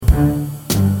Hey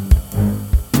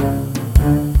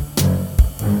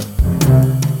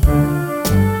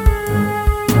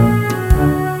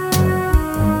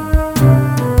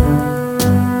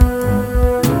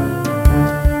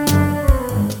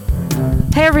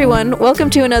everyone,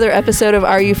 welcome to another episode of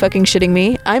Are You Fucking Shitting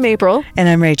Me? I'm April. And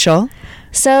I'm Rachel.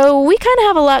 So we kind of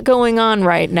have a lot going on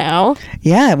right now.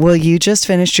 Yeah, well, you just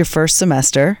finished your first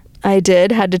semester. I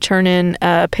did, had to turn in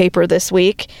a paper this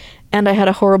week, and I had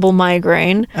a horrible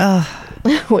migraine,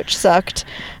 which sucked.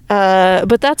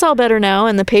 But that's all better now,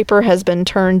 and the paper has been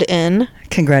turned in.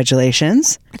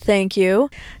 Congratulations. Thank you.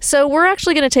 So we're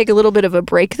actually going to take a little bit of a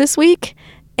break this week,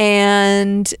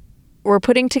 and we're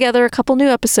putting together a couple new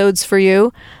episodes for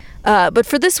you. But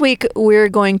for this week, we're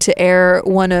going to air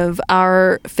one of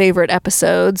our favorite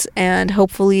episodes, and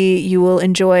hopefully you will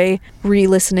enjoy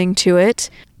re-listening to it.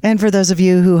 And for those of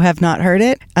you who have not heard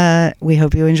it, we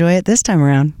hope you enjoy it this time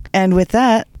around. And with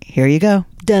that, here you go.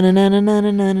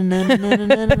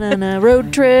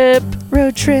 Road trip.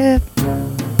 Road trip.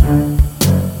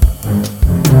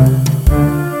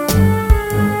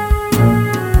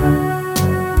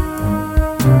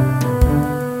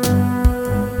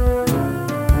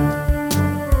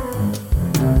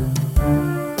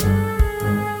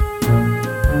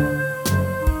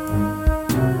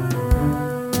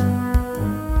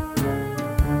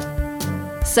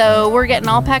 So we're getting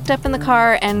all packed up in the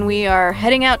car, and we are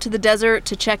heading out to the desert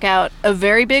to check out a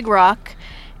very big rock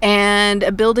and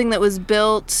a building that was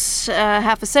built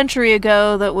half a century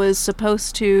ago that was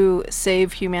supposed to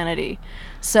save humanity.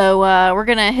 So we're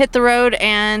going to hit the road,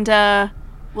 and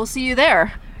we'll see you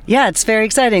there. Yeah, it's very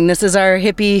exciting. This is our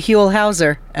hippie Huell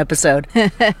Hauser episode.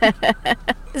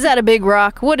 Is that a big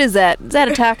rock? What is that? Is that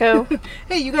a taco?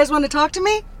 Hey, you guys want to talk to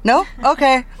me? No?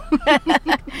 Okay.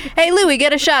 Hey, Louie,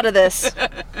 get a shot of this.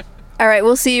 All right,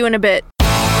 we'll see you in a bit.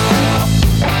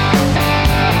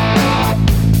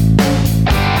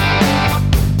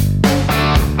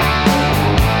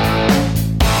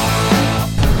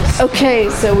 Okay,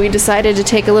 so we decided to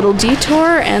take a little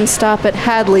detour and stop at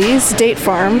Hadley's Date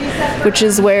Farm, which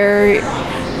is where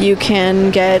you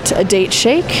can get a date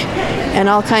shake and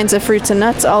all kinds of fruits and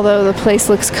nuts, although the place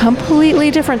looks completely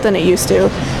different than it used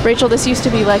to. Rachel, this used to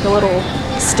be like a little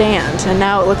stand, and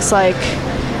now it looks like,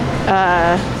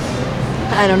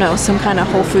 I don't know, some kind of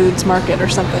Whole Foods market or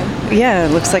something. Yeah, it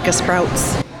looks like a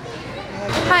Sprouts.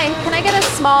 Hi, can I get a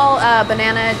small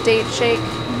banana date shake?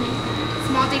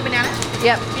 Small date banana?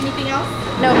 Yep. Anything else?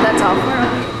 Nope, that's all.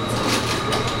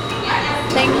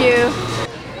 Thank you.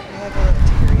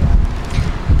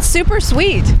 It's super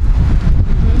sweet.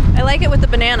 Mm-hmm. I like it with the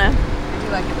banana. I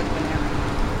do like it with banana.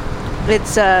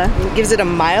 It's It gives it a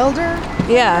milder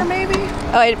yeah. flavor, maybe?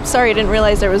 Oh, sorry, I didn't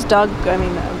realize there was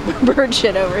bird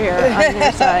shit over here on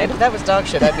your side. If that was dog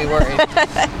shit, I'd be worried.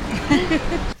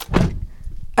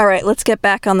 All right, let's get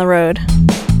back on the road.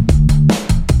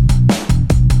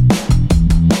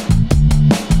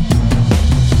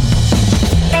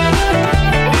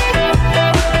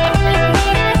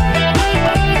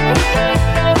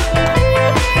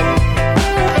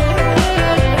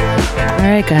 All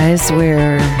right, guys,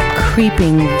 we're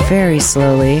creeping very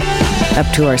slowly up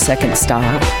to our second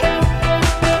stop.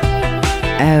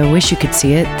 I wish you could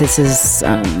see it. This is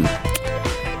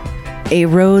a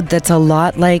road that's a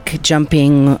lot like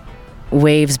jumping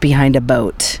waves behind a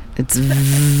boat. It's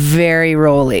very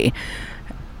rolly.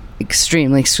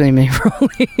 Extremely, extremely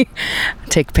rolly.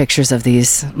 Take pictures of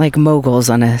these like moguls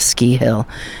on a ski hill.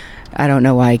 I don't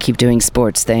know why I keep doing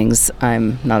sports things.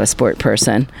 I'm not a sport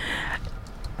person.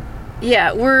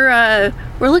 Yeah, we're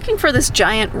looking for this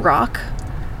giant rock,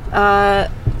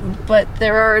 but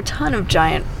there are a ton of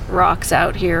giant rocks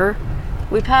out here.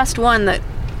 We passed one that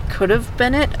could have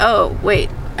been it. Oh, wait,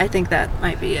 I think that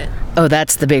might be it. Oh,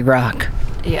 that's the big rock.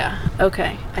 Yeah,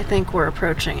 okay, I think we're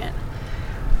approaching it.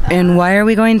 And why are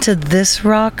we going to this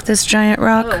rock, this giant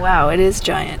rock? Oh, wow, it is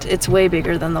giant. It's way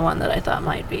bigger than the one that I thought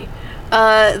might be.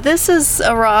 This is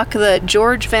a rock that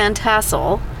George Van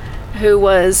Tassel, who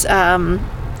was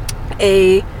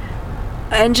a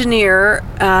engineer,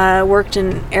 worked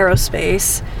in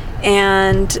aerospace,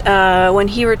 and when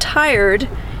he retired,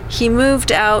 he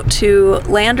moved out to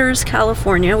Landers,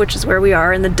 California, which is where we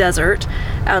are in the desert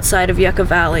outside of Yucca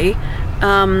Valley,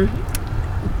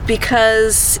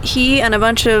 because he and a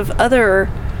bunch of other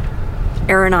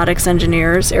aeronautics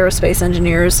engineers, aerospace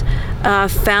engineers,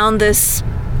 found this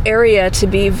area to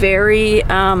be very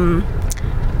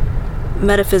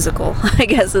metaphysical, I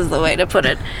guess is the way to put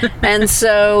it. And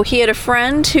so he had a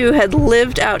friend who had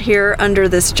lived out here under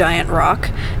this giant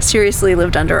rock, seriously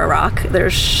lived under a rock. There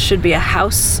should be a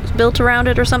house built around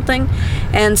it or something.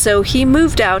 And so he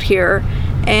moved out here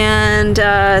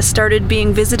and started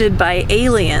being visited by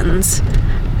aliens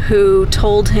who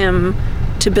told him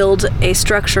to build a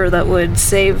structure that would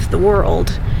save the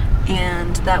world.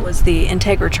 And that was the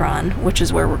Integratron, which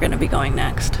is where we're going to be going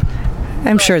next.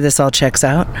 I'm sure this all checks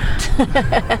out.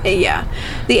 Yeah.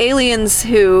 The aliens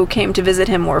who came to visit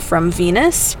him were from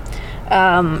Venus.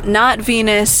 Not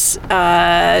Venus,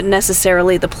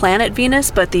 necessarily the planet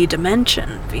Venus, but the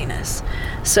dimension Venus.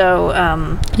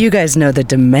 So, you guys know the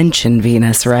dimension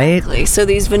Venus, right? exactly. So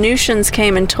these Venusians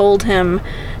came and told him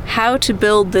how to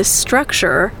build this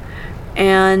structure,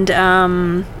 and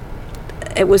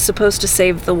it was supposed to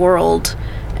save the world,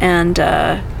 and,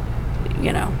 by,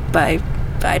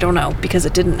 I don't know, because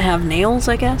it didn't have nails,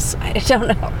 I guess? I don't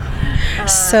know.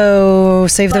 So,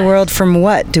 save the world from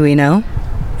what, do we know?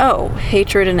 Oh,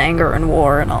 hatred and anger and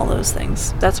war and all those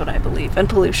things. That's what I believe. And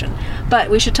pollution.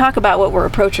 But we should talk about what we're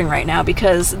approaching right now,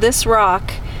 because this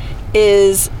rock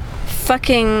is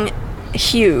fucking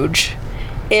huge.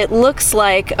 It looks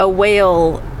like a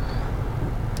whale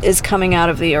is coming out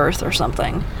of the earth or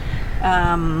something.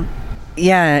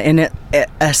 Yeah, and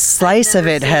a slice of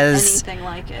it has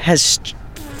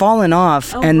fallen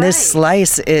off, Oh, and this right.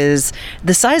 slice is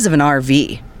the size of an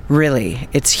RV. Really,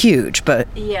 it's huge, but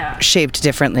Yeah. shaped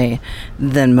differently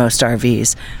than most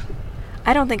RVs.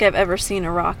 I don't think I've ever seen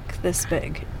a rock this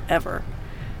big, ever.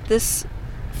 This,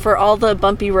 for all the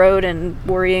bumpy road and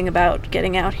worrying about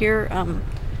getting out here,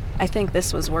 I think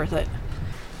this was worth it.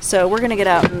 So we're going to get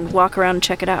out and walk around and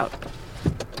check it out.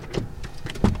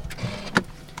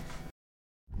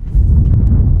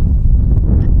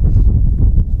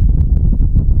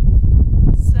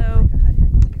 So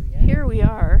here we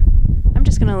are. I'm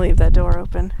just going to leave that door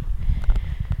open.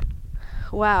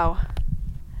 Wow.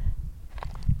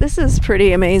 This is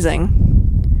pretty amazing.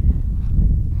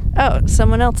 Oh,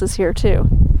 someone else is here too.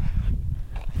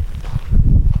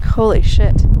 Holy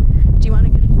shit. Do you want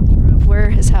to get a picture of where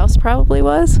his house probably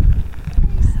was?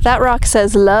 That rock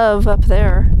says love up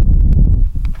there.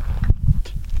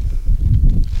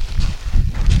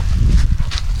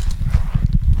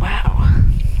 Wow.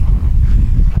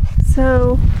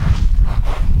 So,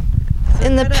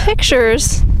 in the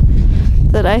pictures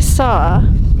that I saw...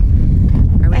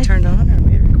 Are we turned on, or are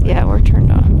we recording? Yeah, we're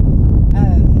turned on.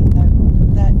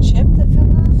 That chip that fell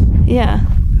off? Yeah.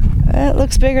 It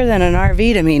looks bigger than an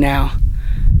RV to me now.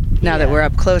 Now that Yeah. we're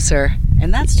up closer.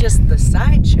 And that's just the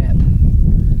side chip.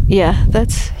 Yeah,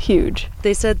 that's huge.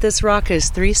 They said this rock is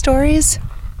 3 stories?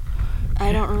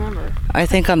 I don't remember. I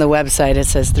think on the website it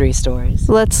says 3 stories.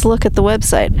 Let's look at the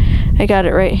website. I got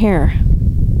it right here.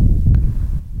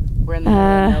 We're in the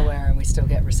middle of nowhere and we still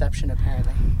get reception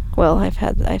apparently. Well,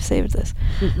 I've saved this.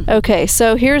 Okay,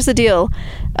 so here's the deal.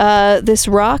 This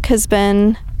rock has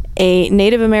been a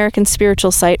Native American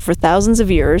spiritual site for thousands of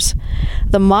years.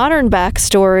 The modern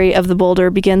backstory of the boulder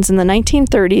begins in the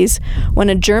 1930s when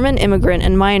a German immigrant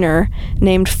and miner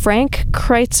named Frank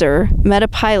Kreitzer met a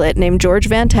pilot named George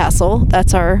Van Tassel.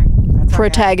 That's our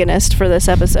protagonist for this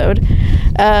episode.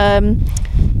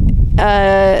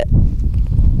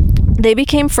 They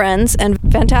became friends, and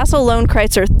Van Tassel loaned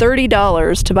Kreitzer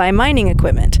 $30 to buy mining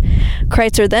equipment.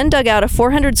 Kreitzer then dug out a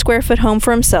 400-square-foot home for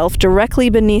himself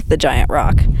directly beneath the giant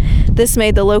rock. This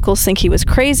made the locals think he was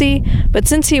crazy, but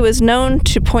since he was known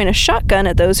to point a shotgun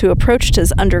at those who approached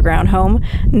his underground home,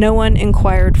 no one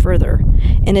inquired further.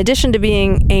 In addition to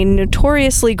being a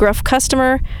notoriously gruff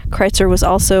customer, Kreitzer was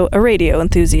also a radio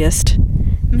enthusiast,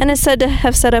 and is said to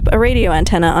have set up a radio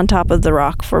antenna on top of the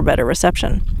rock for better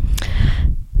reception.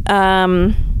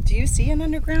 Do you see an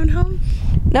underground home?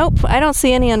 Nope, I don't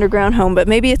see any underground home, but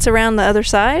maybe it's around the other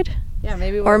side? Yeah,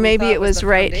 maybe. Or maybe it was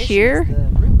right here?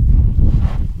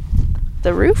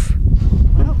 The roof?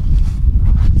 Well,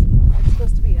 it's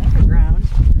supposed to be underground.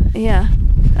 Yeah.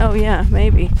 Oh, yeah,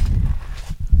 maybe.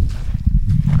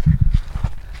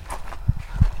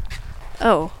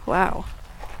 Oh, wow.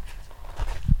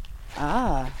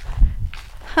 Ah.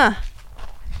 Huh.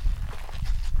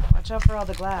 Watch out for all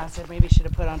the glass. I maybe should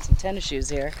have put on some tennis shoes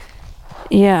here.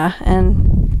 Yeah,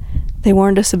 and they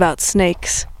warned us about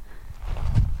snakes.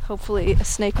 Hopefully a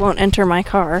snake won't enter my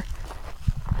car.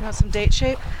 You want some date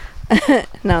shape?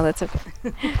 No, that's okay.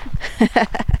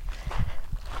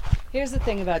 Here's the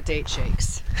thing about date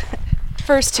shakes.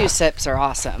 First 2 sips are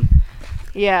awesome.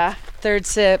 Yeah. 3rd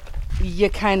sip, you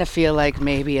kind of feel like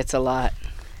maybe it's a lot.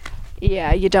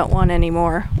 Yeah, you don't want any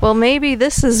more. Well, maybe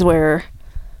this is where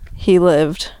he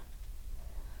lived.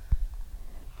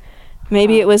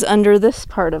 Maybe it was under this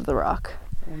part of the rock.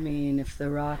 I mean, if the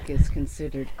rock is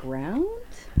considered ground?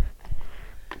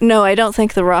 No, I don't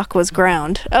think the rock was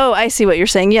ground. Oh, I see what you're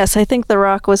saying. Yes, I think the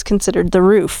rock was considered the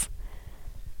roof.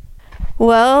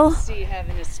 Well, See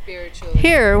having a spiritual.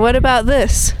 here, what about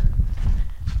this?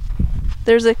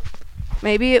 There's a,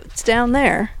 maybe it's down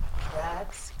there.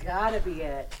 That's gotta be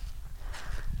it.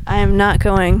 I am not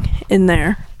going in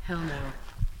there. Hell no.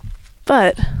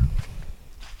 But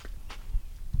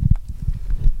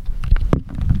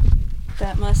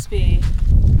that must be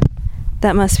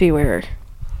where.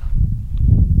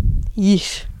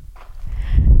 Yeesh.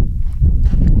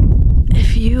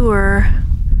 If you were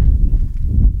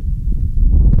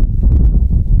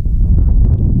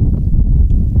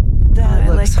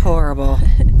That looks horrible.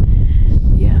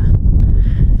 yeah.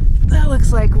 That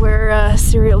looks like where a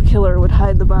serial killer would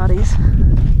hide the bodies.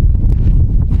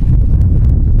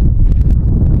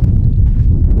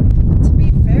 To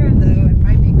be fair, though, it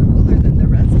might be cooler than the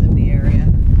rest of the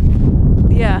area.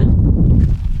 Yeah.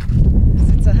 Because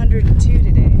it's 102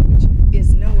 today, which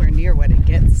is nowhere near what it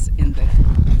gets in the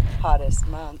hottest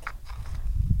month.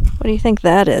 What do you think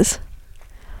that is?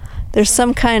 There's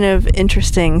some kind of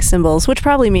interesting symbols, which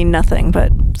probably mean nothing, but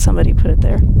somebody put it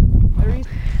there.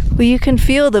 Well, you can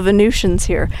feel the Venusians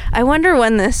here. I wonder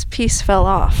when this piece fell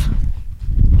off.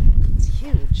 It's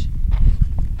huge.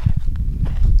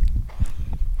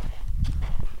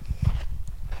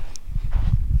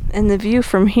 And the view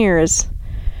from here is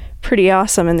pretty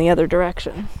awesome in the other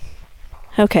direction.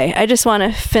 Okay, I just want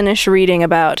to finish reading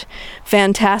about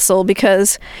Van Tassel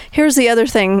because here's the other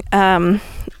thing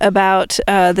about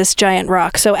this giant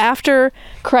rock. So after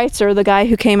Kreitzer, the guy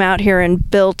who came out here and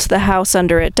built the house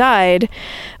under it, died,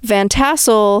 Van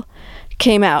Tassel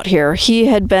came out here. He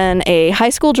had been a high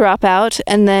school dropout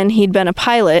and then he'd been a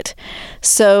pilot.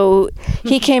 So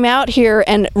he came out here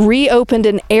and reopened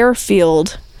an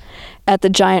airfield at the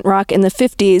Giant Rock in the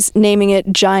 50s, naming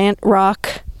it Giant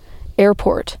Rock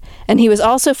Airport. And he was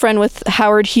also friend with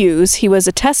Howard Hughes. He was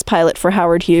a test pilot for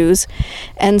Howard Hughes.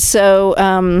 And so,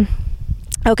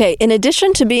 in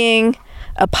addition to being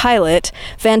a pilot,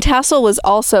 Van Tassel was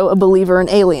also a believer in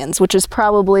aliens, which is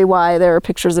probably why there are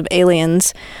pictures of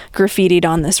aliens graffitied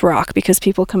on this rock, because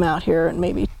people come out here and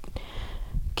maybe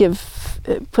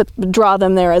draw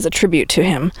them there as a tribute to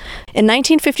him. In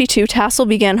 1952, Tassel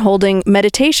began holding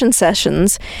meditation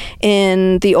sessions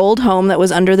in the old home that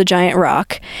was under the giant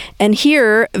rock. And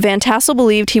here, Van Tassel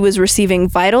believed he was receiving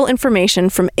vital information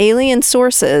from alien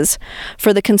sources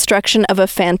for the construction of a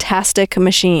fantastic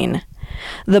machine.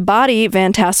 The body,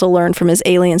 Van Tassel learned from his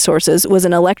alien sources, was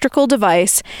an electrical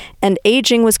device, and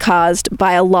aging was caused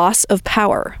by a loss of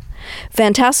power.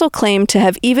 Van Tassel claimed to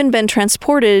have even been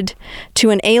transported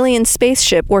to an alien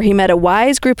spaceship where he met a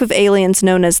wise group of aliens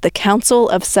known as the Council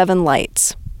of Seven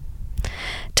Lights.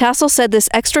 Tassel said this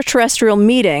extraterrestrial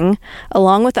meeting,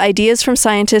 along with ideas from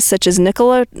scientists such as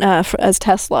Nikola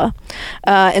Tesla,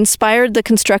 inspired the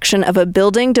construction of a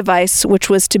building device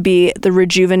which was to be the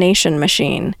rejuvenation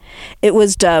machine. It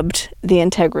was dubbed the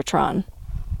Integratron.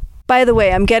 By the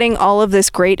way, I'm getting all of this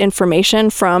great information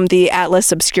from the Atlas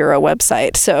Obscura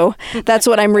website, so that's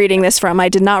what I'm reading this from. I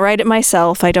did not write it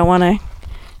myself. I don't want to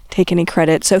take any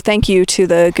credit. So thank you to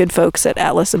the good folks at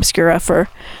Atlas Obscura for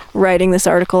writing this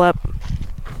article up.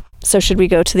 So should we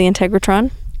go to the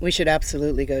Integratron? We should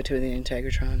absolutely go to the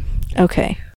Integratron.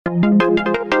 Okay.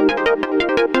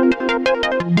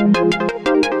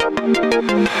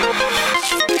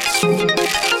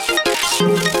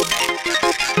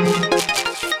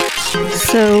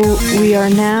 So we are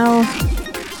now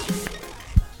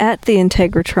at the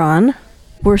Integratron.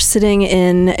 We're sitting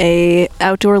in a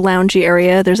outdoor loungy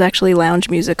area. There's actually lounge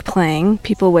music playing,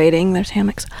 people waiting, there's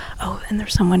hammocks. Oh, and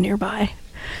there's someone nearby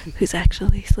who's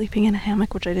actually sleeping in a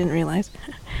hammock, which I didn't realize.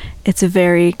 It's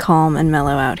very calm and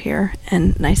mellow out here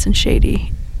and nice and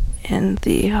shady in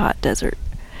the hot desert.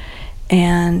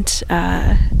 And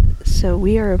so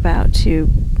we are about to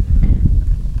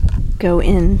go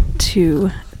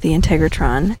into the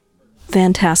Integratron.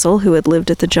 Van Tassel, who had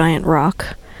lived at the Giant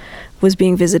Rock, was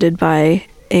being visited by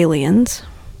aliens,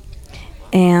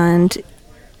 and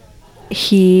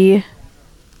he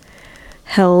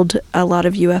held a lot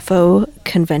of UFO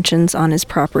conventions on his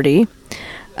property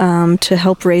to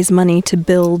help raise money to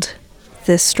build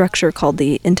this structure called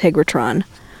the Integratron,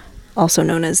 also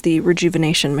known as the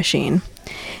rejuvenation machine.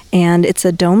 And it's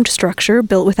a domed structure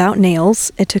built without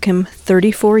nails. It took him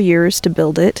 34 years to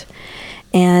build it,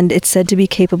 and it's said to be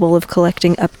capable of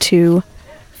collecting up to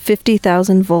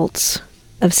 50,000 volts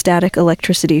of static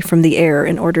electricity from the air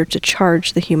in order to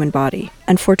charge the human body.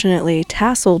 Unfortunately,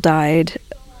 Tassel died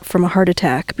from a heart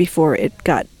attack before it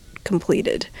got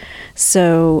completed.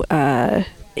 So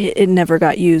it never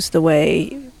got used the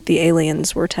way the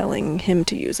aliens were telling him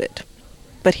to use it.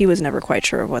 But he was never quite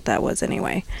sure of what that was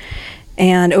anyway.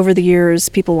 And over the years,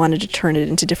 people wanted to turn it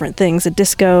into different things. A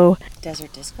disco.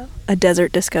 Desert disco? A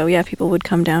desert disco, yeah. People would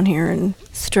come down here and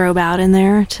strobe out in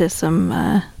there to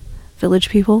some village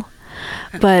people.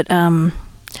 But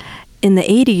in the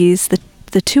 80s,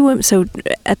 the two, so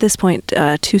at this point,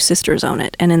 two sisters own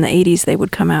it. And in the 80s, they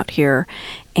would come out here,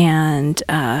 and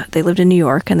they lived in New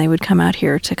York, and they would come out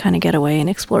here to kind of get away and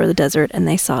explore the desert. And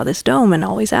they saw this dome and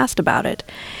always asked about it.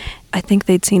 I think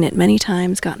they'd seen it many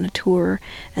times, gotten a tour,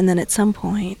 and then at some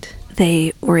point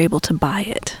they were able to buy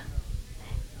it.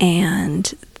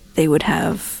 And they would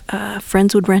have,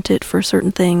 friends would rent it for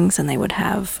certain things, and they would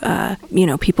have,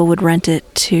 people would rent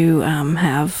it to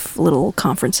have little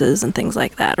conferences and things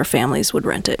like that, or families would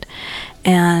rent it.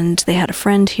 And they had a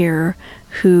friend here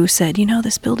who said,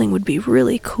 this building would be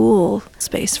really cool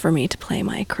space for me to play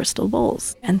my crystal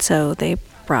bowls. And so they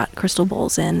brought crystal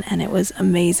bowls in, and it was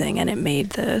amazing, and it made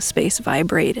the space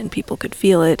vibrate and people could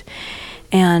feel it.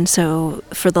 And so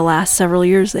for the last several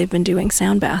years they've been doing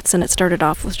sound baths, and it started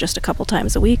off with just a couple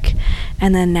times a week,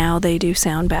 and then now they do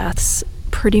sound baths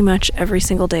pretty much every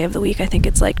single day of the week. I think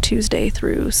it's like Tuesday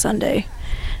through Sunday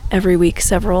every week,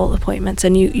 several appointments,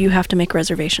 and you have to make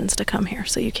reservations to come here,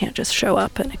 so you can't just show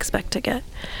up and expect to get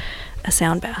a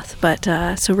sound bath. But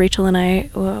so Rachel and I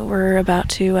were about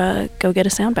to go get a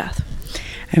sound bath.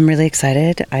 I'm really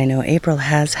excited. I know April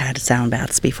has had sound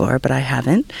baths before, but I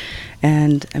haven't.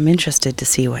 And I'm interested to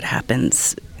see what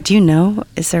happens. Do you know,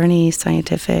 is there any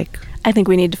scientific? I think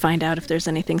we need to find out if there's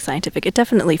anything scientific. It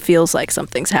definitely feels like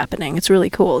something's happening. It's really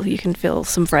cool. You can feel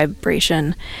some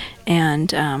vibration. And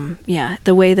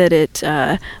the way that it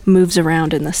moves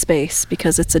around in the space,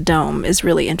 because it's a dome, is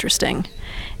really interesting.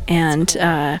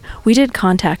 And we did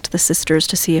contact the sisters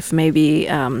to see if maybe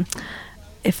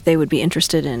if they would be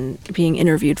interested in being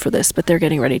interviewed for this, but they're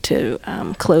getting ready to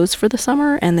close for the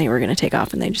summer, and they were going to take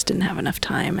off, and they just didn't have enough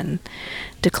time and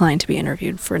declined to be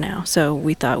interviewed for now. So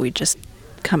we thought we'd just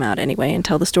come out anyway and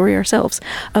tell the story ourselves.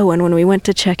 Oh, and when we went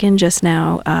to check in just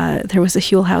now, there was a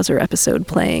Huell Hauser episode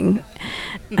playing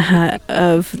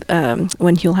of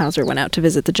when Huell Hauser went out to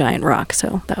visit the giant rock,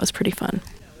 so that was pretty fun.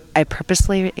 I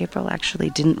purposely, April, actually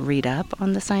didn't read up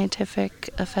on the scientific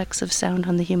effects of sound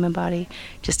on the human body,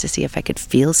 just to see if I could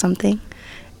feel something,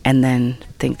 and then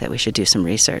think that we should do some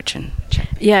research and check.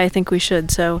 Yeah, I think we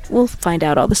should. So we'll find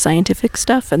out all the scientific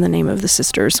stuff and the name of the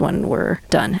sisters when we're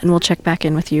done, and we'll check back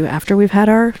in with you after we've had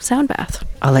our sound bath.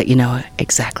 I'll let you know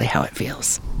exactly how it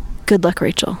feels. Good luck,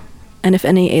 Rachel. And if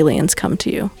any aliens come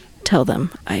to you, tell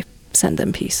them I send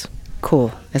them peace.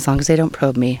 Cool. As long as they don't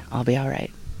probe me, I'll be all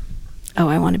right. Oh,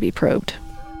 I want to be probed.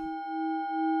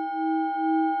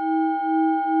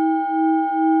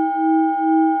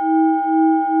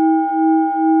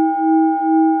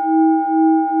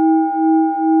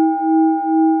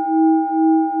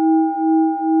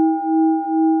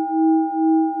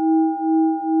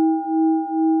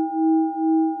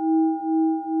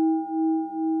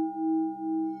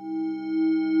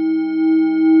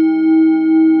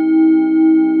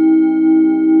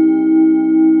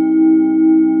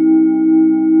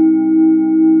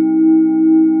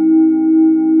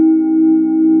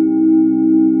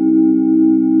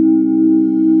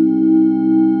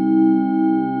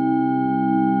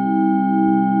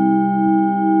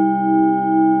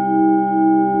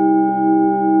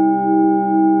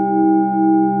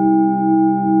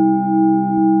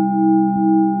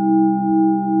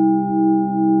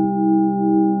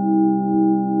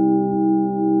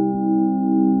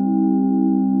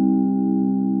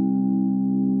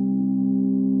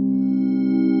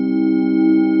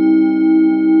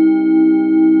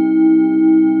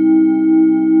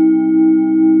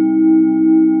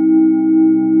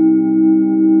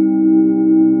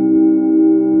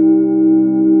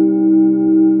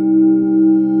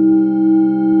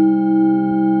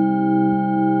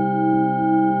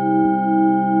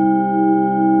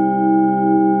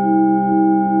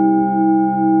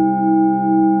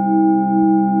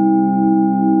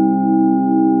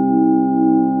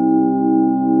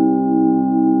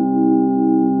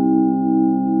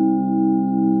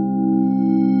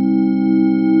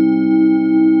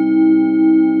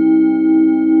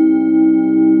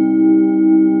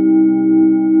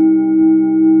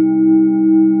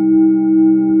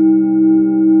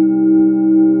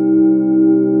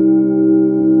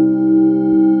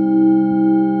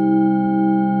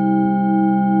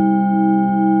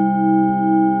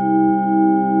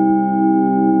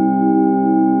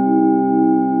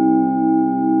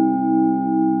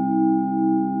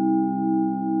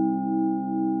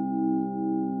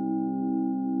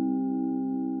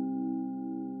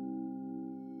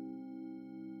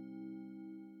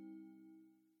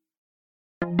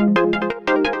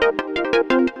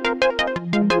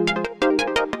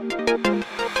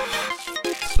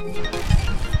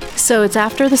 So it's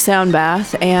after the sound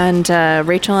bath, and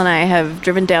Rachel and I have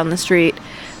driven down the street.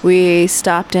 We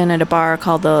stopped in at a bar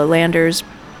called the Landers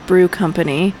Brew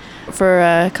Company for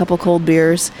a couple cold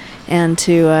beers and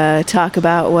to talk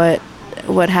about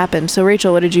what happened. So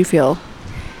Rachel, what did you feel?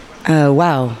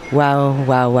 Wow.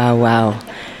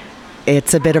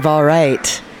 It's a bit of all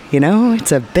right.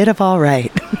 It's a bit of all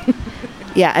right.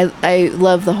 Yeah, I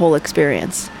love the whole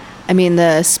experience. I mean,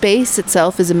 the space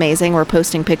itself is amazing. We're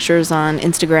posting pictures on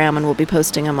Instagram, and we'll be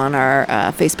posting them on our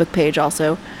Facebook page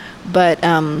also. But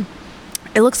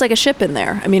it looks like a ship in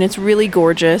there. I mean, it's really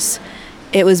gorgeous.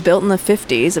 It was built in the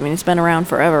 50s. I mean, it's been around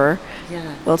forever.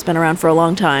 Yeah. Well, it's been around for a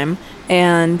long time.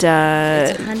 And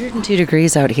it's 102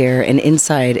 degrees out here, and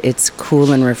inside it's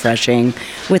cool and refreshing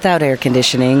without air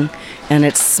conditioning, and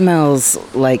it smells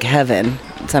like heaven.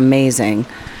 It's amazing.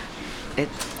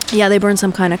 Yeah, they burn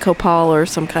some kind of copal or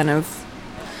some kind of,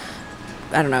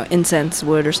 I don't know, incense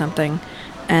wood or something.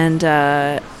 And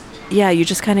you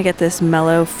just kind of get this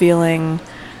mellow feeling.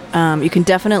 You can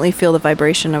definitely feel the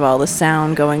vibration of all the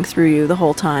sound going through you the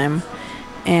whole time.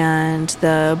 And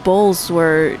the bowls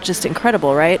were just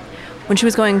incredible, right? When she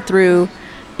was going through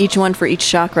each one for each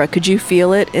chakra, could you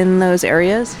feel it in those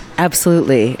areas?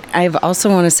 Absolutely. I also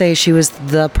want to say she was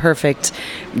the perfect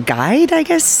guide, I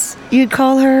guess you'd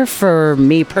call her, for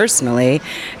me personally,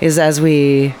 is as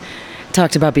we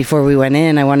talked about before we went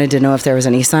in, I wanted to know if there was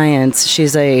any science.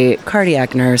 She's a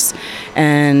cardiac nurse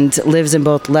and lives in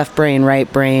both left brain,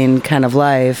 right brain kind of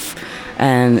life.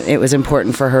 And it was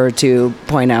important for her to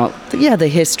point out, the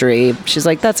history. She's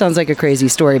like, that sounds like a crazy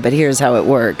story, but here's how it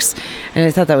works. And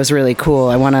I thought that was really cool.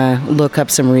 I want to look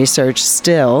up some research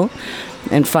still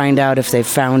and find out if they've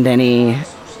found any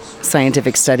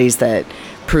scientific studies that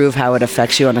prove how it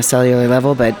affects you on a cellular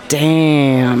level. But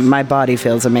damn, my body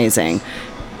feels amazing.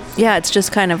 Yeah, it's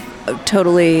just kind of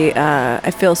totally,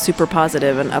 I feel super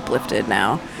positive and uplifted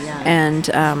now. Yeah.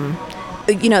 And,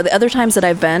 the other times that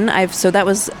I've been, so that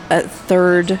was a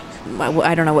third,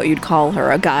 I don't know what you'd call her,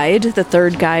 a guide, the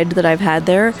third guide that I've had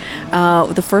there.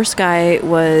 The first guy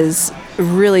was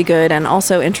really good and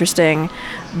also interesting,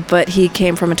 but he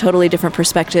came from a totally different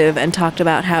perspective and talked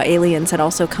about how aliens had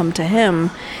also come to him,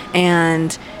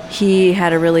 and he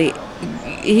had a really...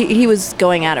 He was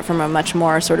going at it from a much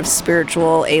more sort of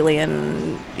spiritual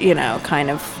alien, kind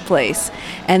of place.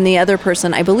 And the other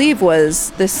person, I believe,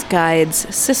 was this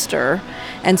guide's sister.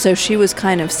 And so she was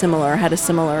kind of similar, had a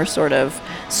similar sort of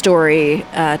story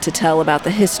to tell about the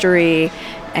history,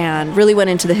 and really went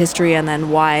into the history and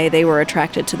then why they were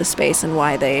attracted to the space and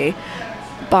why they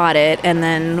bought it, and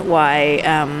then why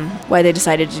they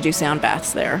decided to do sound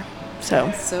baths there.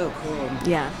 So cool.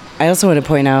 Yeah. I also want to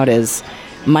point out is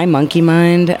my monkey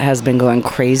mind has been going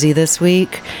crazy this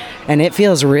week, and it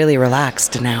feels really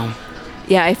relaxed now.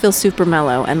 Yeah, I feel super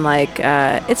mellow and like,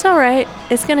 it's all right.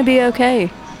 It's going to be okay.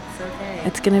 It's okay.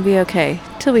 It's going to be okay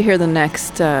till we hear the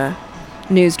next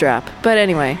news drop. But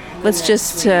anyway, let's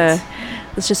just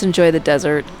enjoy the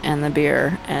desert and the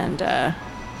beer. And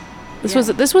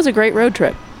this was a great road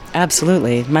trip.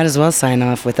 Absolutely. Might as well sign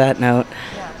off with that note.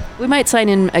 Yeah. We might sign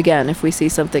in again if we see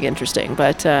something interesting,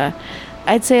 but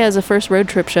I'd say as a first road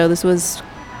trip show, this was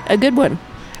a good one.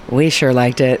 We sure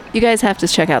liked it. You guys have to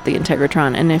check out the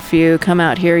Integratron, and if you come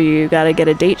out here, you got to get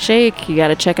a date shake, you got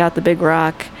to check out the Big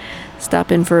Rock,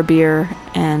 stop in for a beer,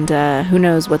 and who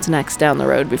knows what's next down the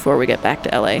road before we get back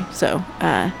to LA. So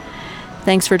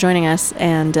thanks for joining us,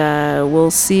 and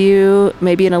we'll see you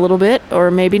maybe in a little bit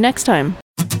or maybe next time.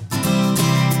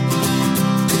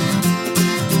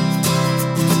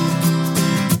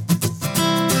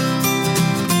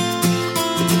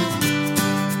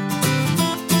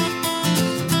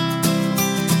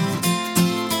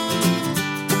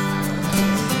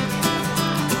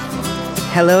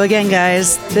 Hello again,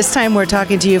 guys. This time we're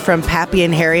talking to you from Pappy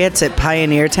and Harriet's at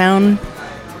Pioneer Town.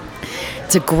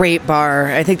 It's a great bar.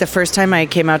 I think the first time I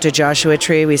came out to Joshua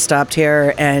Tree, we stopped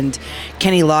here, and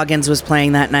Kenny Loggins was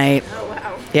playing that night. Oh,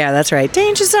 wow. Yeah, that's right.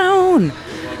 Danger Zone!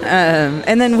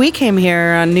 And then we came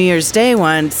here on New Year's Day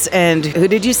once, and who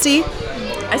did you see?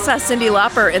 I saw Cyndi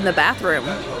Lauper in the bathroom.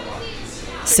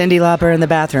 Cyndi Lauper in the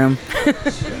bathroom.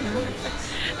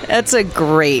 That's a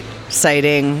great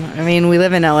sighting. I mean, we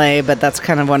live in LA, but that's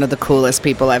kind of one of the coolest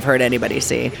people I've heard anybody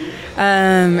see.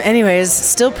 Anyways,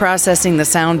 still processing the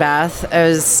sound bath. I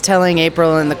was telling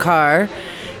April in the car,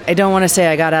 I don't want to say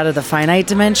I got out of the finite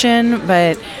dimension,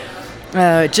 but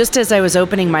just as I was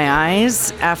opening my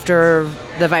eyes after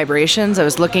the vibrations, I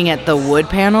was looking at the wood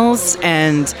panels,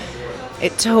 and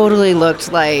it totally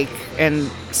looked like, and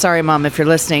sorry, Mom, if you're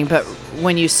listening, but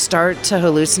when you start to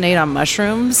hallucinate on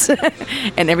mushrooms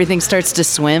and everything starts to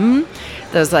swim,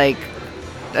 those like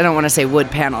I don't want to say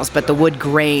wood panels, but the wood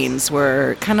grains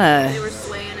were kind They of, were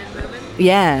swaying and moving.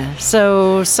 yeah.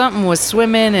 So something was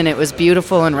swimming, and it was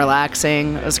beautiful and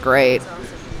relaxing. It was great.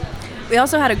 We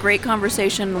also had a great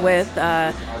conversation with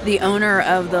the owner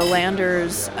of the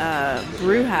Landers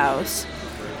Brew House,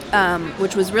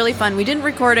 which was really fun. We didn't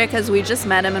record it because we just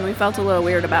met him and we felt a little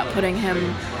weird about putting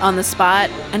him on the spot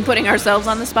and putting ourselves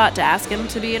on the spot to ask him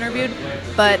to be interviewed.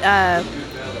 But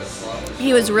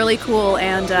he was really cool,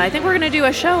 and I think we're going to do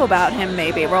a show about him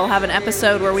maybe. We'll have an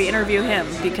episode where we interview him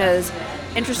because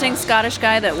interesting Scottish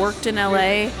guy that worked in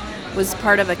LA, was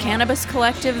part of a cannabis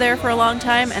collective there for a long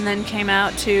time, and then came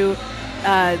out to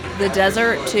the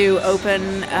desert to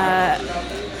open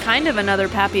kind of another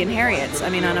Pappy and Harriet's. I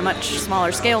mean, on a much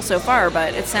smaller scale so far,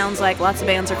 but it sounds like lots of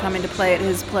bands are coming to play at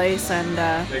his place, and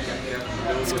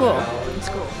it's cool. It's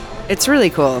cool. It's really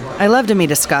cool. I love to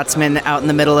meet a Scotsman out in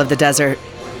the middle of the desert.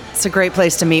 It's a great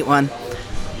place to meet one.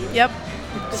 Yep.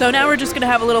 So now we're just going to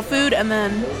have a little food and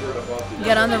then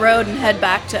get on the road and head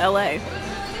back to LA.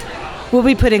 We'll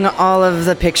be putting all of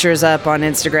the pictures up on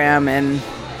Instagram and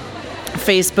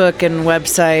Facebook and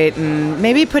website, and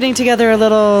maybe putting together a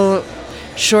little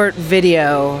short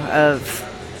video of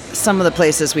some of the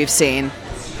places we've seen.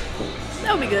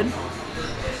 That would be good.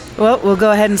 Well, we'll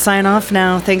go ahead and sign off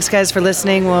now. Thanks, guys, for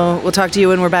listening. We'll talk to you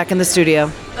when we're back in the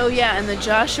studio. Oh, yeah, and the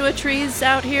Joshua trees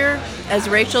out here, as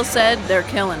Rachel said, they're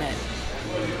killing it.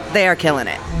 They are killing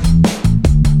it.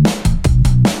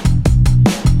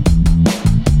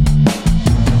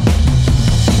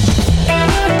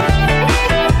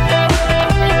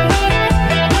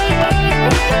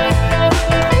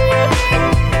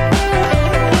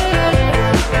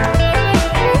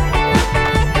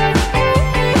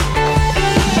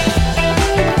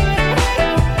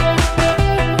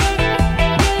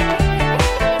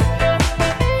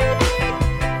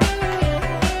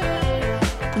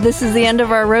 This is the end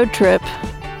of our road trip.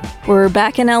 We're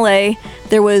back in LA.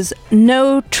 There was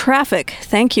no traffic.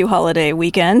 Thank you, holiday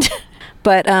weekend.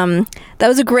 But that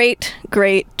was a great,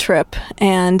 great trip.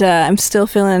 And I'm still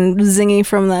feeling zingy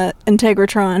from the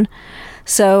Integratron.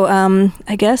 So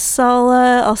I guess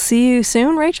I'll see you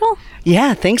soon, Rachel?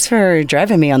 Yeah, thanks for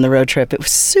driving me on the road trip. It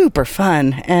was super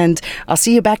fun. And I'll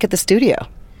see you back at the studio.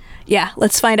 Yeah,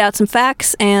 let's find out some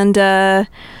facts and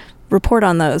report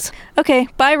on those. Okay,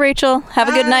 bye, Rachel. Have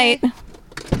a good night.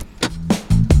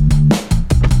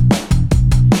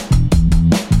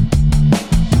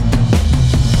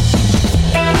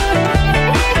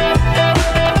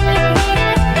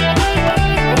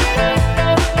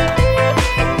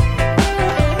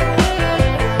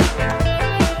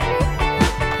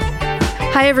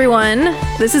 Hi, everyone.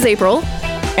 This is April.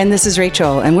 And this is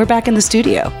Rachel, and we're back in the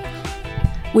studio.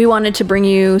 We wanted to bring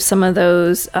you some of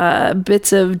those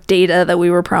bits of data that we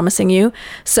were promising you.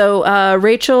 So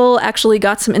Rachel actually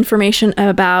got some information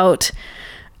about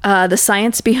the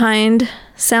science behind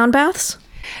sound baths.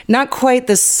 Not quite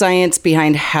the science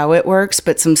behind how it works,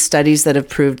 but some studies that have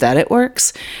proved that it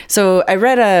works. So I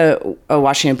read a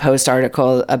Washington Post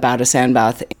article about a sound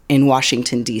bath in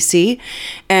Washington, D.C.,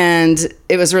 and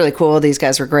it was really cool. These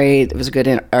guys were great. It was a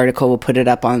good article. We'll put it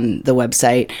up on the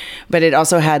website. But it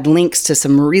also had links to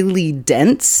some really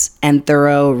dense and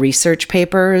thorough research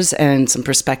papers and some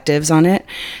perspectives on it.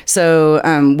 So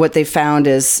what they found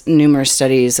is numerous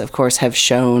studies, of course, have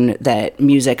shown that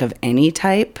music of any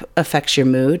type affects your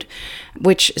mood,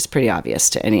 which is pretty obvious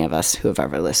to any of us who have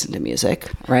ever listened to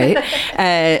music, right?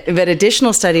 But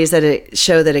additional studies that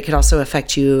show that it could also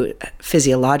affect you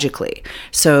physiologically.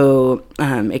 So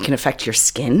it can affect your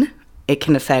skin. It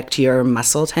can affect your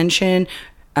muscle tension,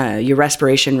 your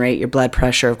respiration rate, your blood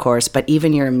pressure, of course, but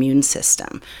even your immune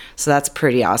system. So that's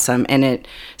pretty awesome. And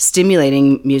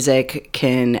stimulating music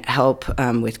can help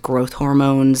with growth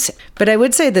hormones. But I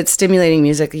would say that stimulating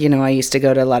music, I used to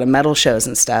go to a lot of metal shows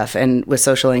and stuff, and with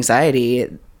social anxiety,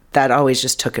 that always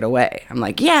just took it away. I'm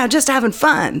like, yeah, just having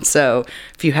fun. So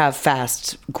if you have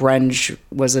fast, grunge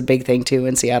was a big thing too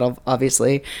in Seattle,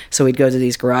 obviously. So we'd go to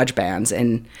these garage bands,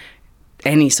 and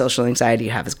any social anxiety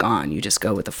you have is gone. You just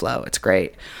go with the flow. It's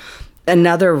great.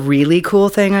 Another really cool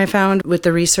thing I found with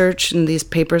the research and these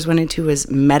papers went into is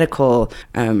medical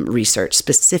research,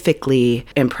 specifically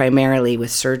and primarily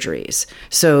with surgeries.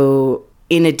 So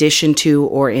in addition to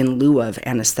or in lieu of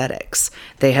anesthetics,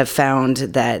 they have found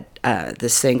that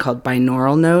this thing called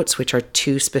binaural notes, which are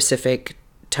two specific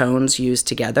tones used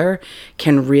together,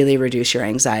 can really reduce your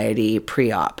anxiety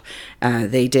pre-op.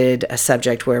 They did a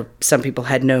subject where some people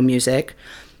had no music,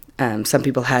 some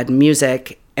people had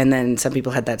music, and then some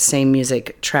people had that same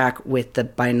music track with the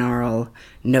binaural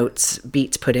notes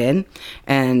beats put in.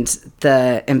 And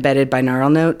the embedded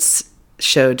binaural notes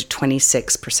showed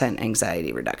 26%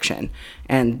 anxiety reduction.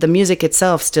 And the music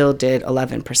itself still did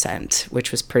 11%,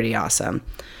 which was pretty awesome.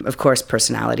 Of course,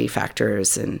 personality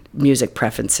factors and music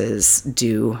preferences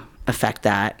do affect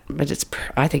that, but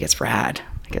I think it's rad.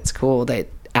 I think it's cool that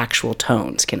actual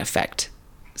tones can affect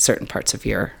certain parts of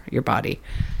your body.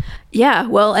 Yeah,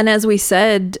 well, and as we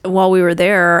said while we were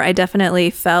there, I definitely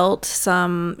felt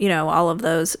some, all of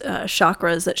those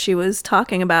chakras that she was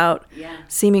talking about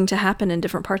seeming to happen in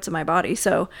different parts of my body.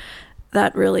 So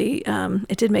that really,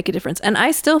 it did make a difference. And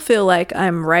I still feel like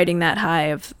I'm riding that high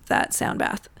of that sound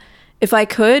bath. If I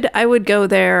could, I would go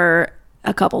there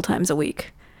a couple times a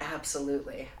week.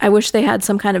 Absolutely. I wish they had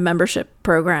some kind of membership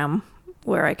program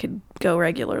where I could go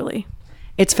regularly.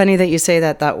 It's funny that you say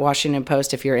that Washington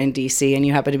Post, if you're in DC and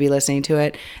you happen to be listening to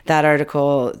it, that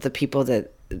article, the people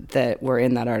that were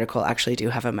in that article actually do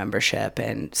have a membership.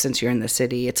 And since you're in the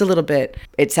city, it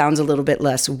sounds a little bit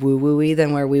less woo-woo-y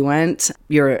than where we went.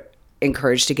 You're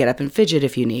encouraged to get up and fidget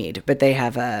if you need, but they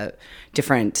have a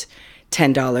different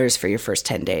 $10 for your first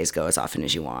 10 days, go as often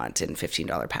as you want, and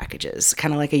 $15 packages,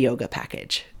 kind of like a yoga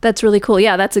package. That's really cool.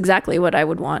 Yeah, that's exactly what I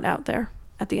would want out there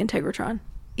at the Integratron.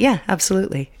 Yeah,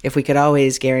 absolutely. If we could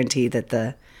always guarantee that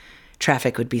the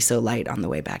traffic would be so light on the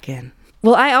way back in.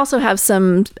 Well, I also have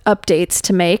some updates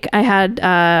to make. I had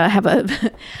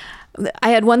I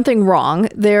had one thing wrong.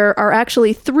 There are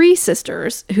actually 3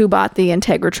 sisters who bought the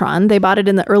Integratron. They bought it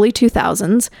in the early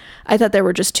 2000s. I thought there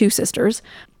were just 2 sisters.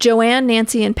 Joanne,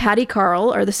 Nancy, and Patty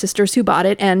Carl are the sisters who bought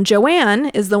it, and Joanne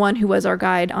is the one who was our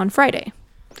guide on Friday,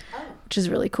 which is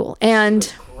really cool.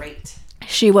 And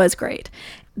she was great.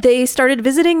 They started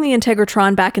visiting the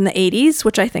Integratron back in the 80s,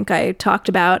 which I think I talked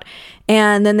about,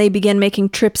 and then they began making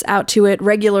trips out to it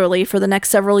regularly for the next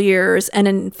several years, and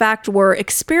in fact were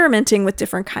experimenting with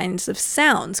different kinds of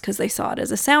sounds because they saw it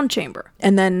as a sound chamber.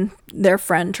 And then their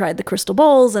friend tried the crystal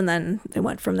bowls, and then they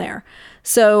went from there.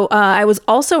 So I was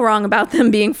also wrong about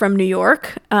them being from New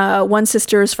York. One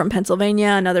sister is from Pennsylvania,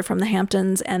 another from the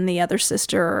Hamptons, and the other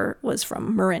sister was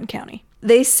from Marin County.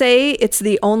 They say it's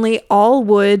the only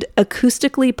all-wood,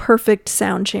 acoustically perfect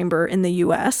sound chamber in the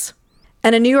U.S.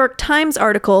 And a New York Times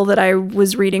article that I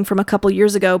was reading from a couple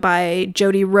years ago by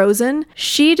Jody Rosen,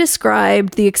 she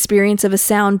described the experience of a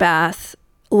sound bath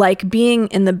like being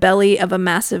in the belly of a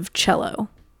massive cello.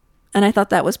 And I thought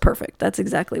that was perfect. That's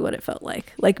exactly what it felt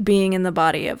like being in the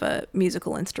body of a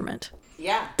musical instrument.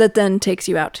 Yeah. That then takes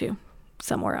you out to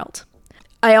somewhere else.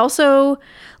 I also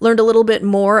learned a little bit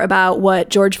more about what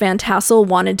George Van Tassel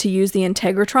wanted to use the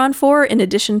Integratron for, in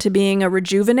addition to being a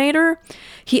rejuvenator.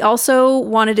 He also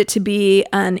wanted it to be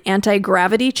an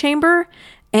anti-gravity chamber,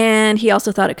 and he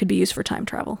also thought it could be used for time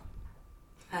travel.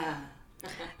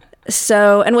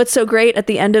 And what's so great, at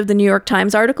the end of the New York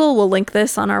Times article, we'll link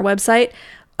this on our website,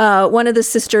 one of the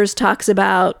sisters talks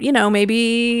about,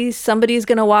 maybe somebody's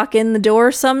going to walk in the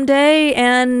door someday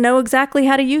and know exactly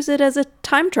how to use it as a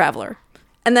time traveler.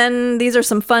 And then these are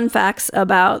some fun facts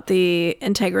about the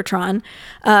Integratron.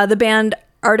 The band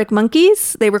Arctic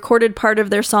Monkeys, they recorded part of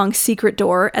their song Secret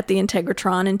Door at the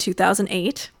Integratron in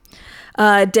 2008.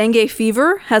 Dengue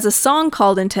Fever has a song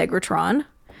called Integratron,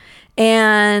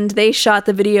 and they shot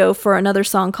the video for another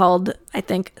song called, I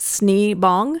think, Snee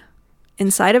Bong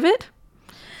inside of it.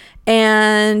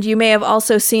 And you may have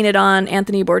also seen it on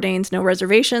Anthony Bourdain's No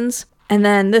Reservations. And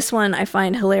then this one I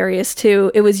find hilarious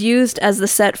too. It was used as the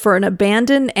set for an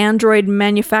abandoned android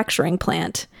manufacturing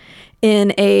plant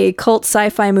in a cult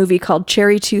sci-fi movie called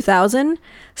Cherry 2000,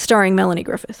 starring Melanie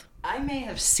Griffith. I may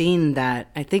have seen that.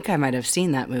 I think I might have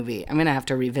seen that movie. I'm going to have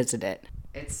to revisit it.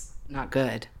 It's not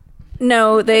good.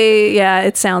 No,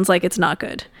 it sounds like it's not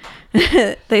good.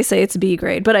 They say it's B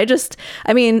grade, but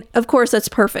of course that's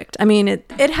perfect.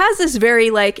 It has this very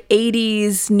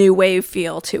 80s new wave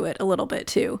feel to it a little bit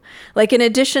too. In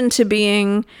addition to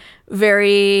being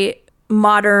very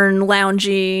modern,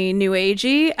 loungy, new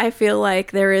agey, I feel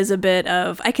like there is a bit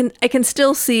of, I can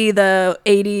still see the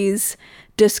 80s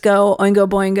disco, Oingo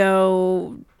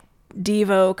Boingo,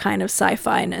 Devo kind of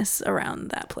sci-fi-ness around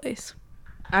that place.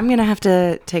 I'm going to have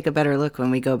to take a better look when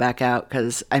we go back out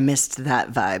because I missed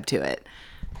that vibe to it.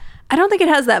 I don't think it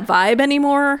has that vibe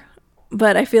anymore,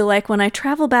 but I feel like when I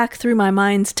travel back through my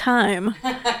mind's time,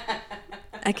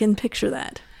 I can picture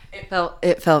that.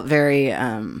 It felt very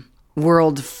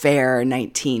World Fair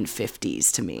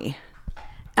 1950s to me.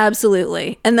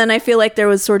 Absolutely. And then I feel like there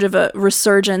was sort of a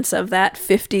resurgence of that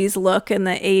 50s look in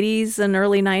the 80s and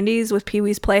early 90s with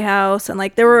Pee-wee's Playhouse. And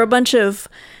there were a bunch of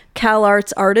Cal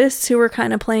Arts artists who were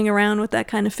kind of playing around with that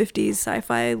kind of 50s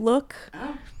sci-fi look.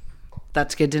 Oh,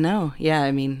 that's good to know. Yeah,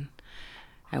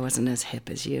 I wasn't as hip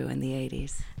as you in the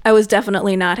 80s. I was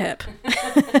definitely not hip.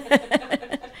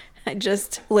 I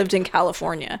just lived in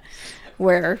California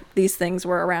where these things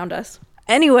were around us.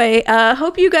 Anyway,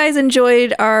 hope you guys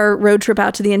enjoyed our road trip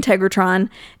out to the Integratron,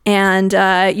 and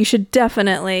you should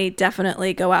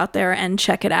definitely go out there and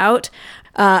check it out.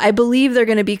 I believe they're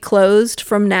going to be closed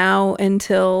from now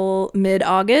until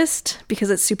mid-August because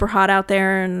it's super hot out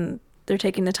there and they're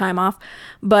taking the time off,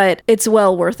 but it's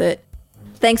well worth it.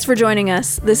 Thanks for joining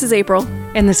us. This is April.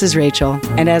 And this is Rachel.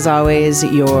 And as always,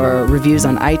 your reviews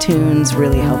on iTunes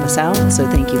really help us out, so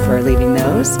thank you for leaving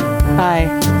those.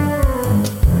 Bye.